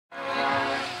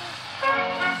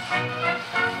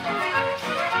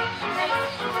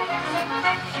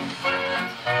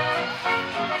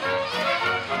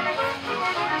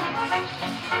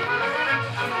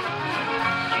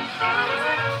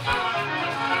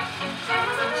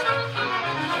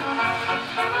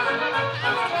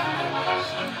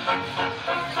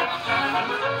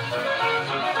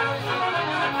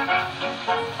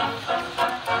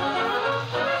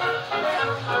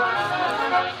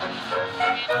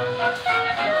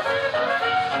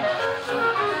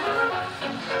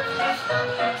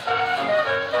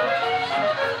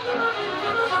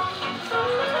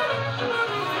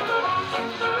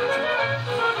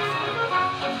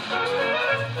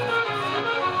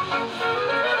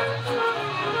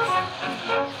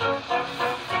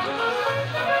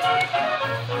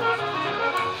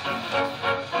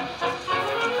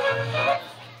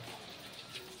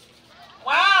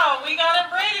Wow, we got it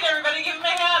braided, everybody. Give him a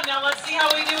hand. Now let's see how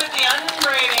we do with the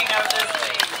unbraiding of this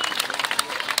thing.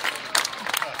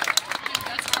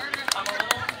 I'm a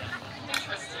little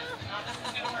interested. How this is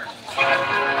going to work.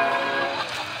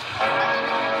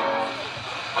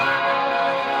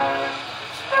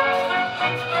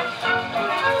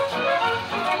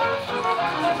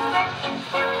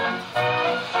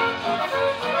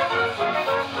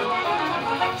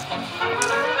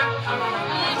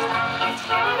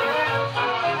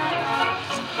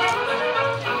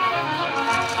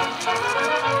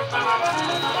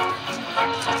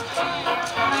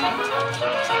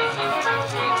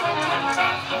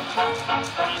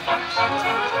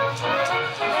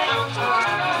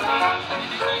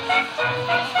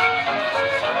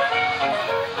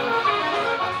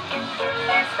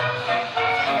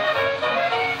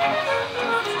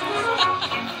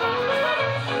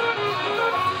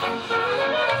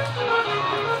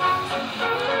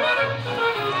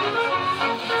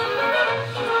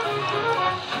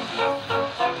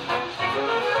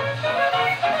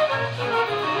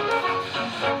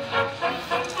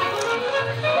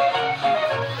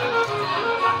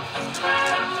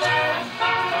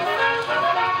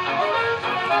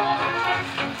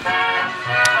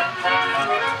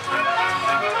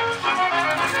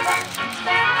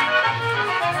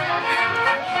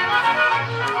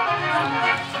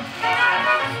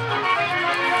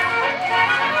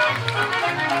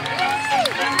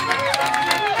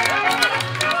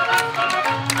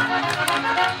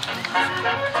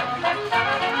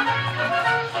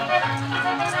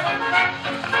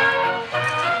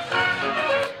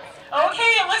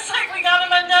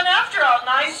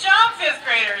 Nice job, 5th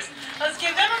graders. Let's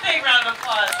give them a big round of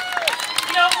applause.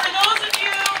 You know, for those of you,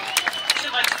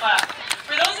 should like to clap.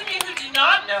 For those of you who do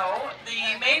not know,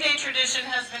 the May Day tradition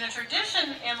has been a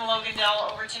tradition in the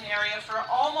Logandale, Overton area for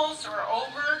almost or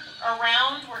over,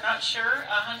 around, we're not sure,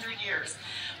 100 years.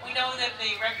 We know that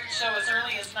the records show as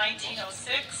early as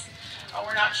 1906.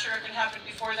 We're not sure if it happened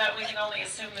before that. We can only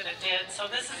assume that it did.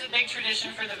 So this is a big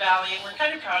tradition for the Valley, and we're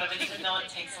kind of proud of it, even though it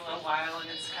takes a little while,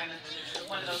 and it's kind of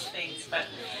one of those things.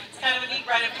 But it's kind of a neat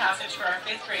rite of passage for our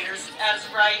 5th graders, as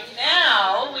right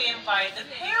now we invite the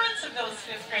parents of those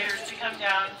 5th graders to come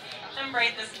down and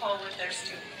braid this pole with their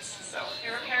students. So if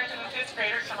you're a parent of a 5th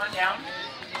grader, come on down.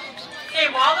 Okay,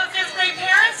 while the 5th grade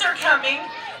parents are coming,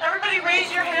 everybody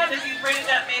raise your hand if you've braided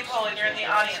that maypole and you're in the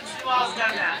audience. Who all's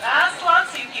done that? That's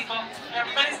lots of people.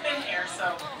 Everybody's been here,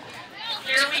 so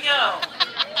here we go.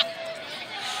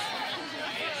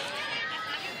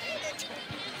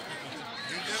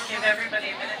 Give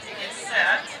everybody a minute to get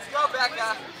set. Go,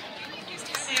 Becca.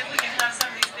 See if we can have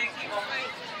some of these big people braid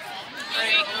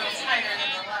a little tighter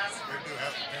than the last one.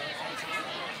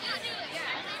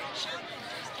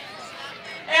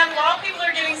 And while people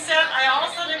are getting set, I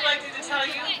also neglected to tell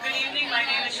you, good evening, my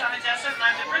name is Shauna Jessup, and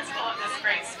I'm the principal of this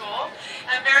great school.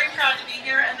 I'm very proud to be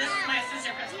here, and this is my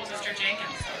assistant principal, Mr.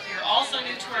 Jenkins. So if you're also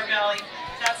new to our valley,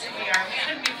 that's who we are. We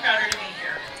couldn't be prouder to be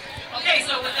here. Okay,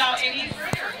 so without any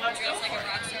further, let's go for it.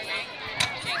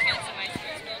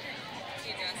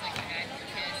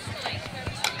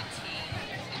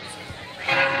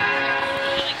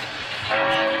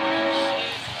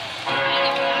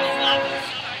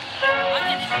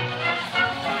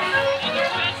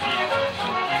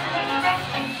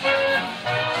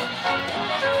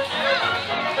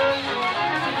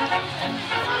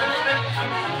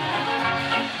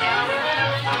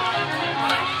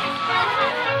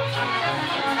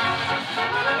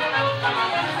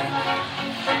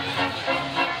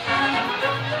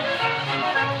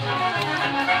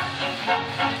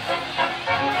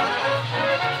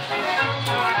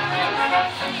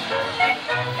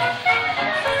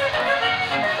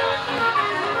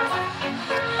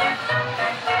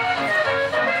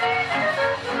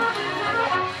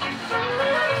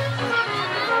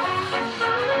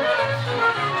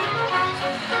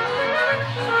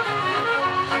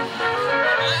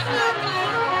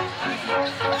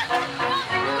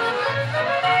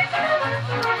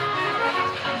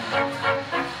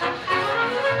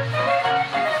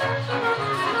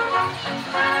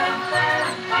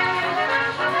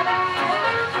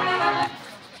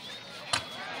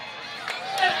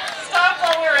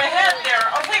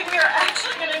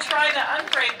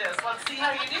 see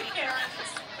how you do, Karen.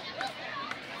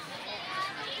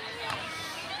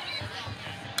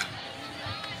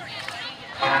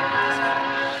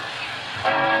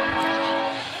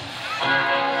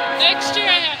 Next year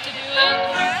I have to do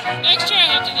it. Next year I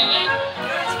have to do it.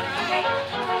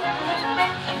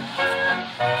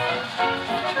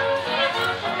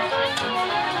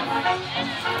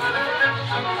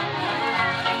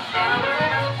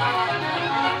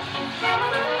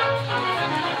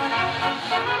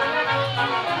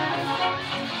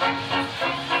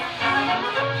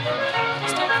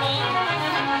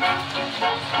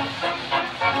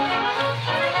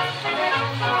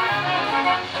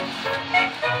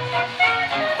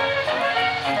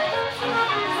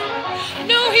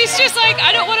 No, he's just like,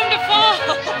 I don't want him to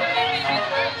fall.